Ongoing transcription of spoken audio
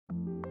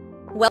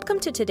Welcome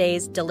to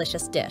today's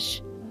delicious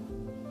dish.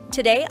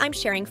 Today I'm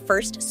sharing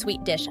first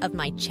sweet dish of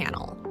my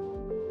channel,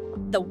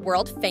 the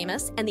world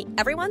famous and the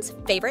everyone's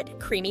favorite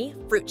creamy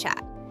fruit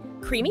chaat.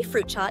 Creamy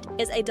fruit chaat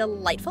is a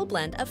delightful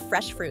blend of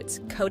fresh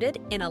fruits coated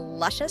in a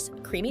luscious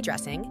creamy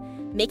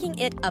dressing, making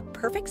it a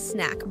perfect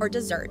snack or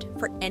dessert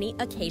for any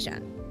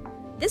occasion.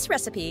 This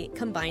recipe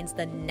combines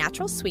the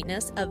natural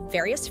sweetness of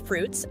various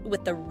fruits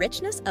with the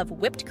richness of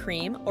whipped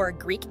cream or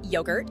Greek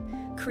yogurt,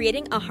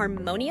 creating a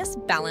harmonious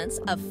balance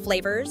of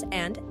flavors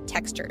and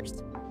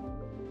textures.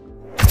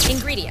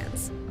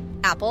 Ingredients: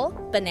 apple,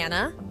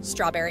 banana,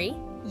 strawberry,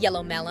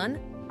 yellow melon,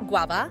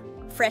 guava,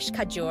 fresh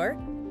khajoor,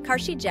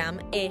 Qarshi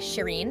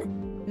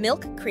jam-e-shireen,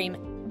 milk cream.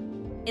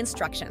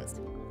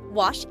 Instructions: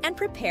 wash and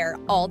prepare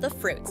all the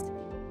fruits.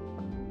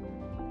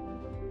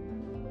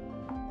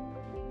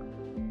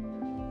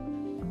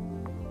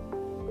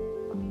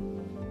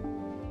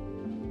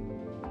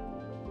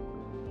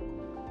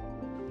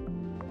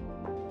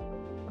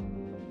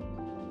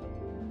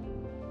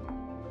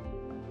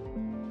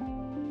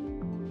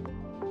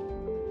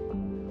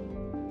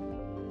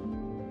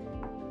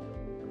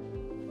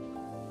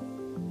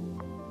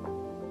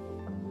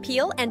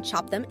 Peel and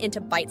chop them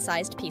into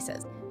bite-sized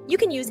pieces. You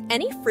can use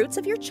any fruits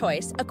of your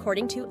choice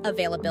according to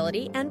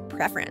availability and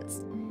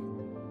preference.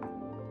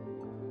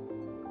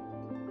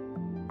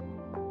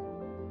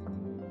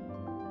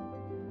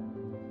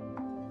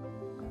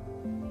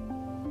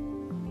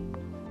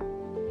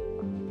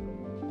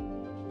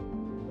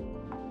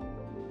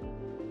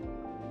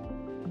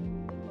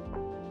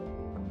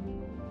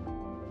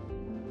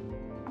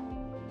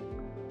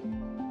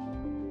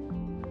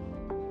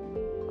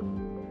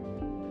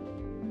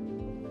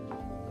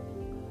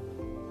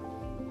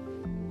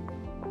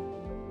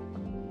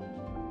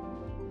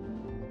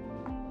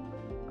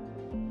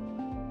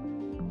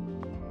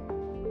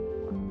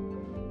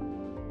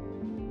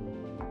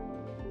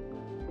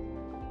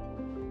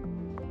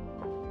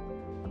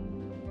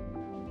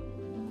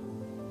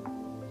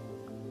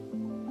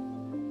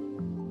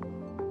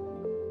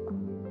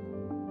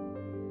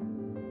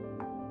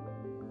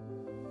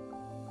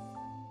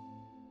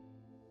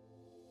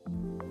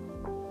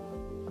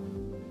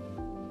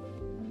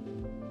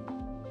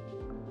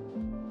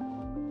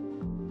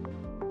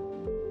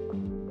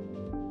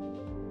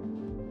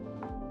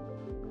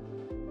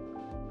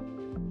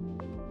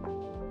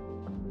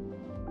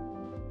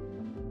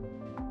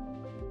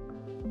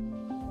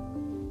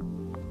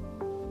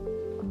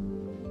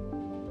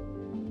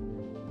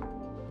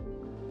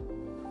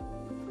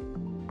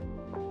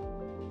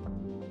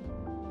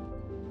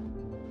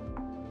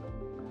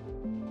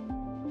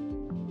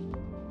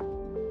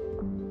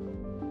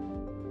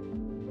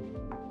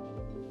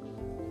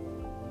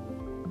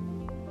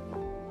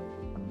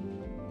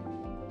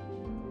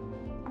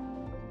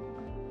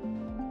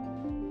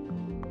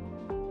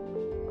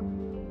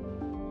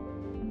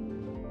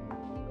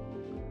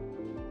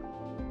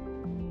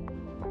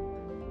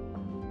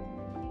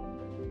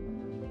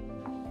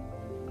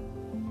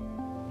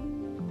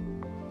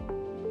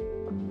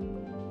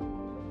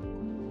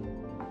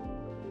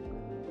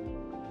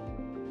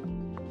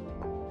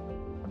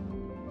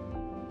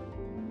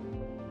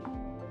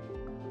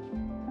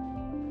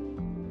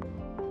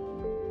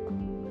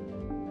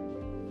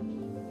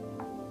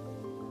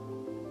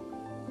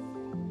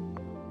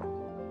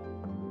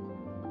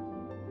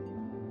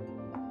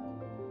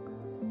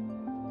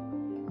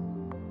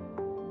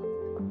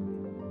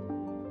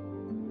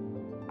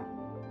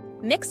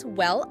 Mix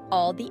well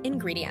all the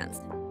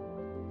ingredients.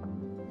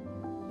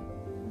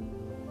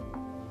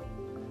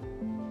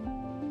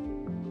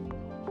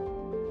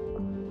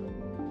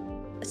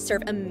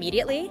 Serve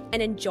immediately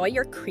and enjoy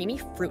your creamy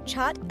fruit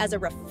chaat as a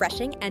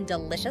refreshing and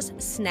delicious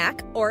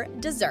snack or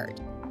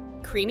dessert.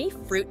 Creamy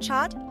fruit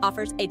chaat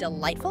offers a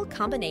delightful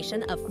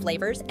combination of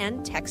flavors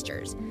and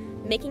textures,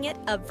 making it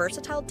a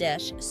versatile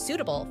dish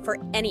suitable for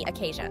any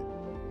occasion.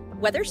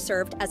 Whether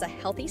served as a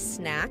healthy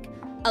snack,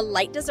 a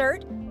light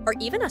dessert, or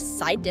even a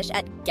side dish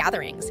at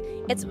gatherings,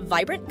 its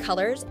vibrant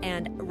colors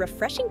and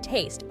refreshing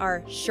taste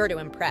are sure to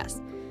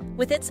impress.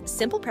 With its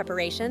simple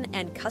preparation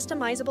and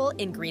customizable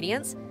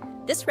ingredients,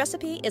 this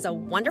recipe is a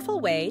wonderful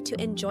way to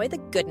enjoy the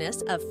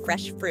goodness of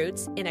fresh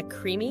fruits in a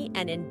creamy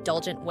and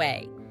indulgent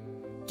way.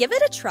 Give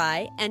it a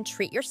try and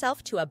treat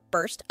yourself to a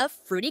burst of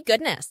fruity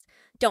goodness.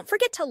 Don't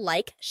forget to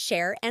like,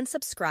 share, and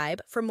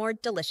subscribe for more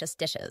delicious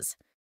dishes.